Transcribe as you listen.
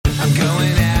I'm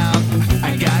going out,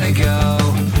 I gotta go.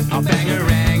 I'll bang a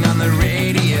rang on the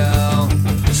radio.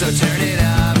 So turn it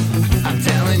up, I'm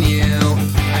telling you.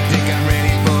 I think I'm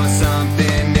ready for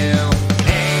something new.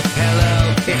 Hey, hello,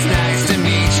 it's nice to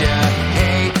meet ya.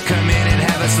 Hey, come in and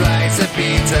have a slice of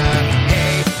pizza.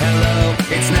 Hey, hello,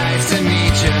 it's nice to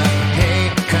meet ya. Hey,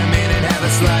 come in and have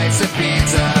a slice of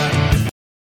pizza.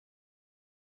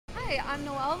 Hi, I'm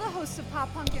Noelle, the host of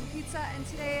Pop Punk and Pizza, and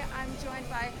today I'm joined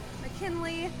by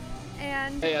MKNLY,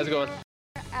 and hey, how's it going?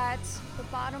 We're at the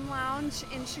Bottom Lounge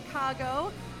in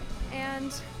Chicago,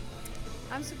 and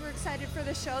I'm super excited for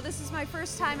the show. This is my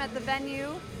first time at the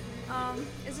venue.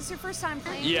 Is this your first time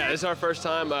playing? Yeah, here? this is our first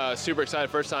time. Super excited,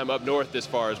 first time up north this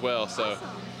far as well. So. Awesome.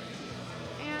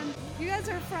 And you guys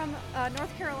are from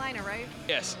North Carolina, right?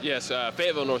 Yes.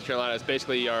 Fayetteville, North Carolina is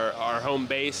basically our home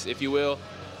base, if you will.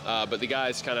 But the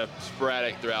guys kind of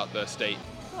sporadic throughout the state.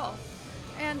 Cool.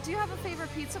 And do you have a favorite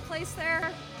pizza place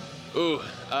there? Ooh,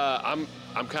 I'm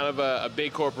kind of a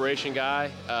big corporation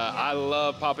guy. I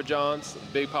love Papa John's,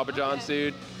 big Papa John's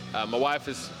dude. My wife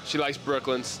she likes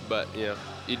Brooklyn's, but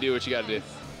you do what you got to do.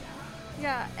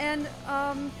 Yeah, and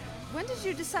when did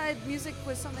you decide music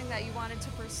was something that you wanted to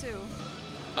pursue?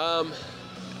 And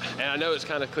I know it's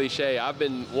kind of cliche. I've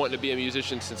been wanting to be a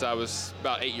musician since I was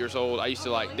about 8 years old. I used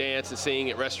to like dance and sing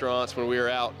at restaurants when we were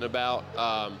out and about.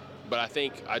 But I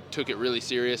think I took it really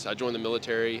serious. I joined the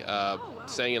military,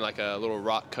 sang in like a little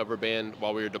rock cover band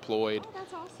while we were deployed. Oh,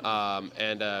 that's awesome.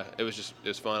 And it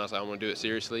was fun. I was like, I want to do it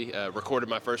seriously. Recorded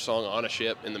my first song on a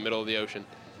ship in the middle of the ocean.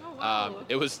 Oh, wow.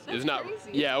 It was not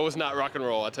crazy. Yeah, it was not rock and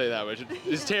roll. I'll tell you that much.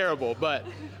 It's terrible, but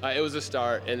it was a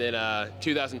start. And then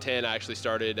 2010, I actually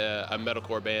started a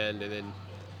metalcore band, and then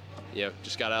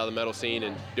just got out of the metal scene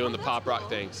and doing the pop rock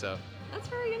thing. So that's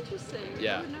very interesting.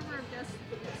 Yeah. I would never have guessed.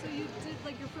 So you did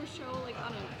like your first show like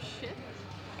on a ship?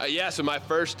 Yeah. So my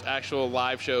first actual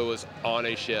live show was on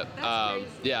a ship. That's crazy.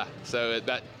 Yeah. So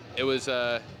it was.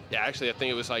 Actually, I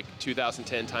think it was like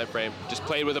 2010 timeframe. Just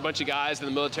played with a bunch of guys in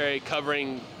the military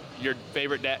covering your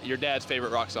dad's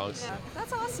favorite rock songs. Yeah,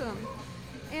 that's awesome.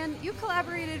 And you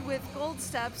collaborated with Gold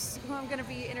Steps, who I'm going to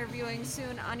be interviewing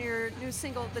soon on your new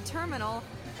single, The Terminal.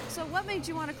 So what made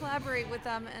you want to collaborate with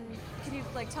them? And can you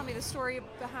tell me the story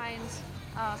behind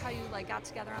how you got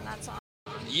together on that song?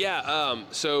 Yeah.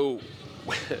 So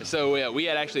we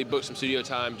had actually booked some studio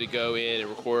time to go in and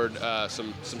record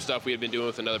some stuff we had been doing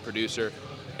with another producer,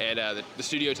 and the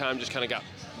studio time just kind of got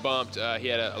bumped. He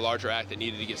had a larger act that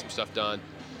needed to get some stuff done.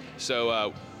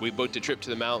 So we booked a trip to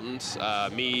the mountains,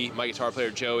 me, my guitar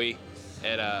player Joey,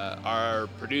 and our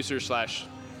producer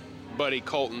 / buddy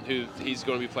Colton, who he's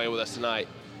going to be playing with us tonight.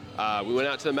 We went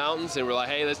out to the mountains and we're like,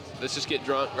 hey, let's just get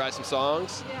drunk, write some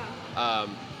songs. Yeah.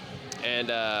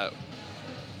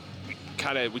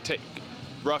 We take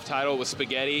rough title was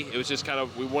Spaghetti. It was just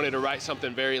we wanted to write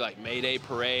something very Mayday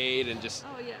Parade and just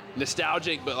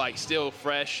nostalgic, but still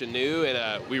fresh and new.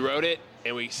 And we wrote it.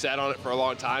 And we sat on it for a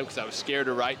long time because I was scared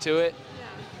to write to it.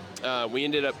 Yeah. We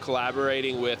ended up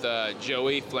collaborating with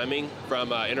Joey Fleming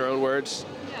from In Our Own Words.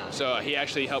 Yeah. So he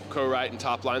actually helped co-write and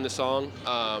top-line the song.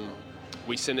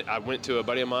 We sent it. I went to a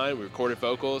buddy of mine. We recorded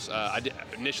vocals.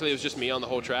 Initially, it was just me on the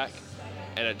whole track,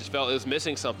 and I just felt it was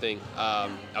missing something.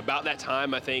 About that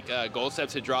time, I think Gold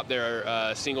Steps had dropped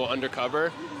their single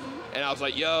Undercover. And I was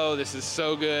like, yo, this is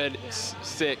so good. It's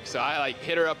sick. So I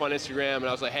hit her up on Instagram, and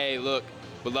I was like, hey, look,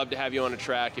 would love to have you on a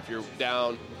track if you're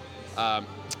down.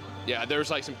 There was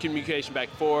some communication back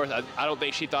and forth. I don't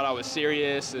think she thought I was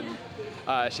serious, and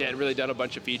she hadn't really done a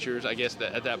bunch of features. I guess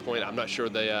that at that point, I'm not sure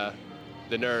the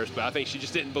nerves, but I think she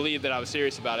just didn't believe that I was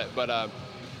serious about it. But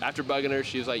after bugging her,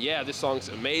 she was like, yeah, this song's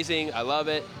amazing. I love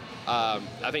it.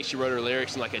 I think she wrote her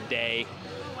lyrics in a day.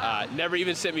 Never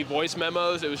even sent me voice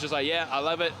memos. It was just yeah, I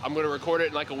love it. I'm going to record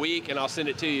it in a week, and I'll send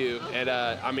it to you.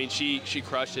 And she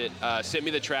crushed it. Sent me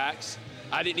the tracks.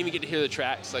 I didn't even get to hear the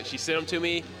tracks. She sent them to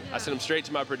me. Yeah. I sent them straight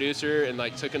to my producer, and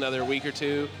took another week or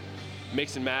two,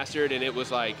 mixed and mastered, and it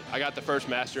was I got the first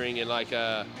mastering in 1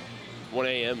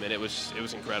 a.m. and it was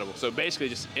incredible. So basically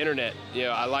just internet.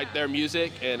 I liked their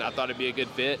music, and I thought it'd be a good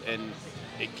fit, and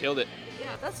it killed it.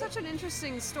 Yeah, that's such an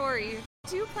interesting story.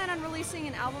 Do you plan on releasing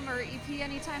an album or EP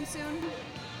anytime soon?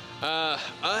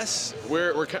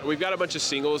 We've got a bunch of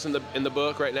singles in the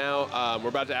book right now. We're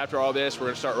about to, after all this, we're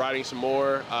going to start writing some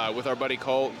more with our buddy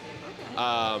Colt.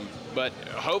 But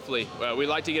hopefully, we'd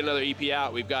like to get another EP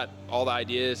out. We've got all the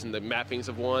ideas and the mappings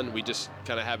of one. We just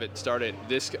kind of have it started.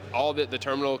 The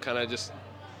terminal kind of just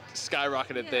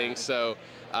skyrocketed things. So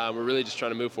we're really just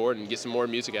trying to move forward and get some more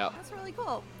music out. That's really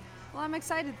cool. Well, I'm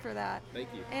excited for that. Thank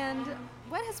you. And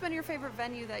what has been your favorite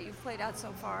venue that you've played at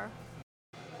so far?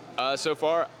 So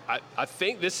far, I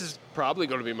think this is probably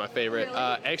going to be my favorite.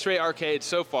 Really? X-Ray Arcade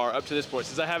so far, up to this point.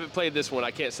 Since I haven't played this one,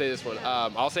 I can't say this one.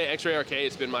 I'll say X-Ray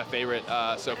Arcade's been my favorite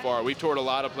so far. We've toured a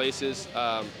lot of places,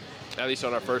 at least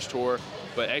on our first tour,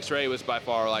 but X-Ray was by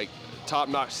far like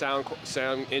top-notch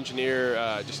sound engineer.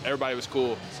 Just everybody was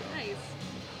cool. So. Nice.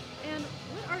 And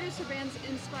what artists or bands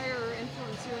inspire or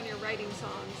influence you in your writing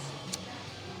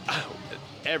songs?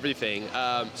 Everything.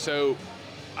 So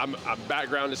I'm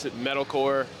background is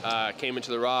metalcore. Came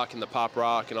into the rock and the pop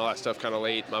rock and all that stuff kind of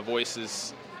late. My voice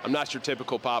is, I'm not your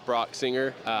typical pop rock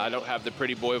singer. I don't have the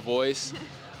pretty boy voice,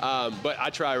 but I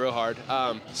try real hard.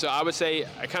 So I would say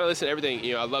I kind of listen to everything.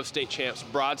 You know, I love State Champs.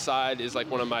 Broadside is like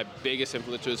one of my biggest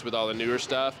influences with all the newer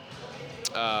stuff.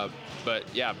 But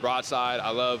yeah, Broadside. I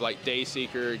love like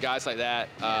Dayseeker, guys like that.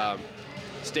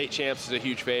 State Champs is a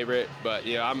huge favorite, but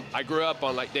you know, I grew up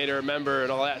on like Day to Remember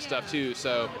and all that stuff too.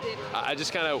 So I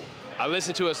just kind of, I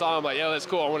listen to a song, I'm like, yeah, that's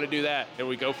cool, I want to do that, and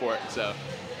we go for it. So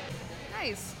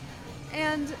Nice.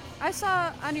 And I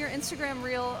saw on your Instagram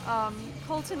reel,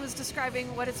 Colton was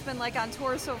describing what it's been like on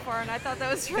tour so far, and I thought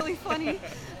that was really funny.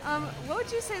 What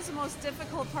would you say is the most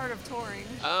difficult part of touring?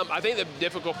 I think the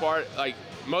difficult part, like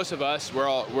most of us,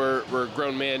 we're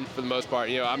grown men for the most part.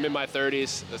 You know, I'm in my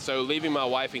 30s, so leaving my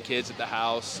wife and kids at the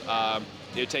house,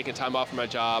 you know, taking time off from my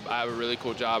job. I have a really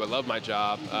cool job. I love my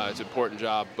job. It's an important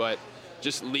job, but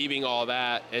just leaving all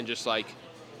that and just like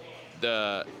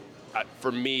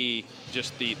for me,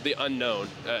 just the unknown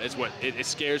is what it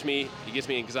scares me. It gives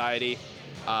me anxiety,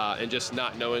 and just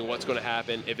not knowing what's going to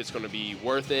happen, if it's going to be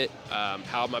worth it,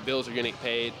 how my bills are going to get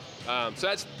paid.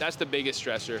 So that's the biggest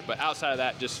stressor. But outside of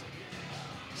that, just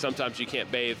sometimes you can't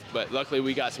bathe. But luckily,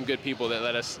 we got some good people that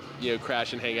let us, you know,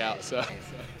 crash and hang out. So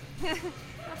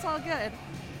That's all good.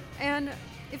 And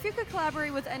if you could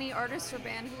collaborate with any artist or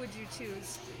band, who would you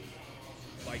choose?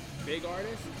 like big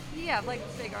artists. Yeah, like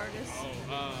big artists.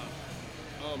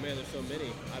 Oh man, there's so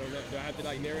many. I don't know. Do I have to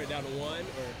like narrow it down to one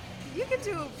or? You could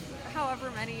do however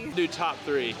many. Do top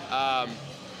three.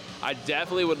 I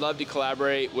definitely would love to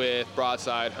collaborate with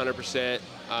Broadside, 100%.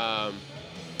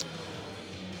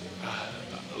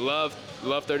 Love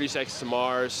 30 Seconds to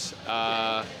Mars,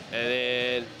 and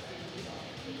then.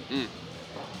 Interesting.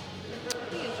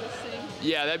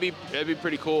 Yeah, that'd be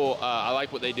pretty cool. I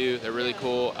like what they do. They're really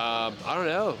cool. I don't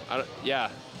know. Yeah.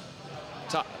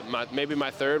 Maybe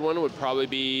my third one would probably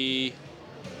be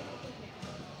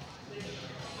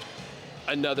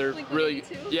another really.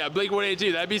 Yeah,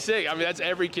 Blink-182. That'd be sick. I mean, that's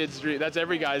every kid's dream. That's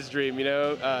every guy's dream, you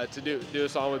know, to do a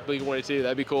song with Blink-182.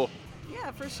 That'd be cool.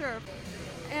 Yeah, for sure.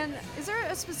 And is there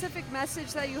a specific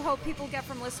message that you hope people get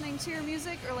from listening to your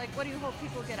music, or like what do you hope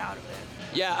people get out of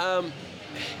it? Yeah,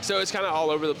 so it's kind of all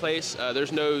over the place.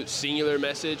 There's no singular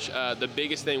message. The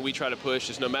biggest thing we try to push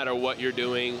is no matter what you're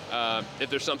doing, if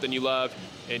there's something you love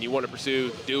and you want to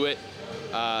pursue, do it.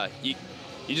 You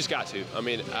just got to. I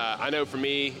mean, I know for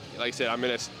me, like I said, I'm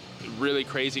in a really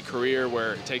crazy career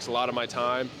where it takes a lot of my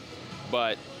time,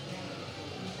 but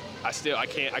I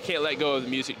can't let go of the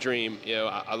music dream. You know,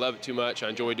 I love it too much. I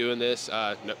enjoy doing this.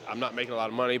 I'm not making a lot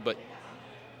of money, but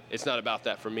it's not about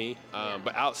that for me.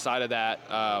 But outside of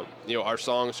that, you know, our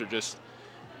songs are just,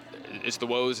 it's the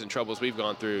woes and troubles we've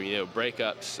gone through, you know,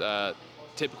 breakups,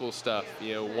 typical stuff,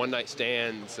 you know, one night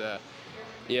stands,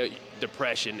 you know,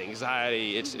 depression,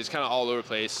 anxiety. It's kind of all over the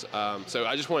place. So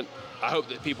I hope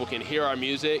that people can hear our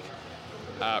music,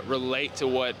 relate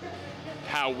to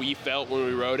how we felt when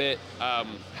we wrote it,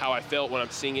 how I felt when I'm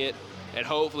singing it, and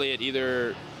hopefully it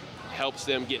either helps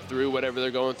them get through whatever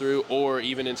they're going through, or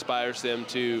even inspires them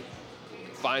to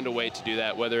find a way to do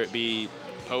that, whether it be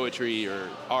poetry or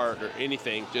art or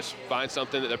anything. Just find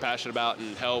something that they're passionate about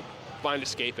and help find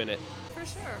escape in it. For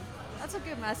sure. That's a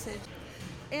good message.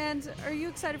 And are you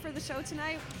excited for the show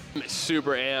tonight? I'm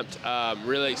super amped,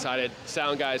 really excited.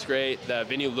 Sound guy's great. The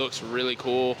venue looks really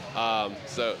cool.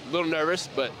 So a little nervous,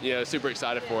 but you know, super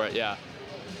excited for it, yeah.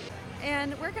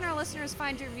 And where can our listeners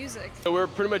find your music? So we're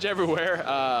pretty much everywhere.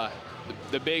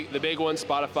 The big ones: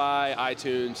 Spotify,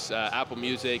 iTunes, Apple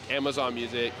Music, Amazon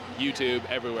Music, YouTube,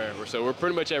 everywhere. So we're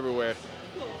pretty much everywhere.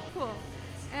 Cool.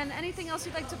 And anything else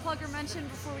you'd like to plug or mention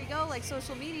before we go, like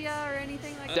social media or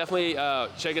anything like that? Definitely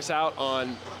check us out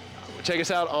on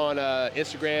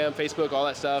Instagram, Facebook, all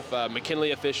that stuff.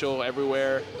 MKNLY Official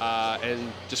everywhere.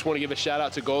 And just want to give a shout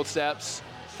out to Gold Steps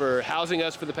for housing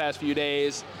us for the past few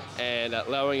days and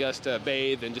allowing us to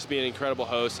bathe and just be an incredible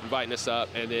host, inviting us up.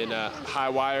 And then High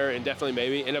Wire and Definitely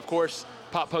Maybe. And of course,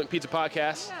 Pop Punk Pizza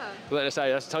Podcast. Yeah. For letting us out.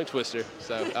 That's a tongue twister.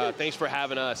 So thanks for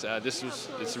having us.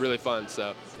 It's really fun.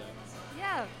 So.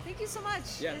 Yeah, thank you so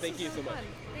much. Yeah, thank you so much.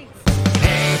 Thanks.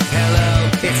 Hey, hello,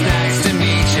 it's nice to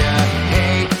meet ya.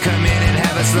 Hey, come in and have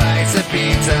have a slice of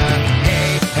pizza.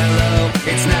 Hey, hello,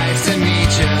 it's not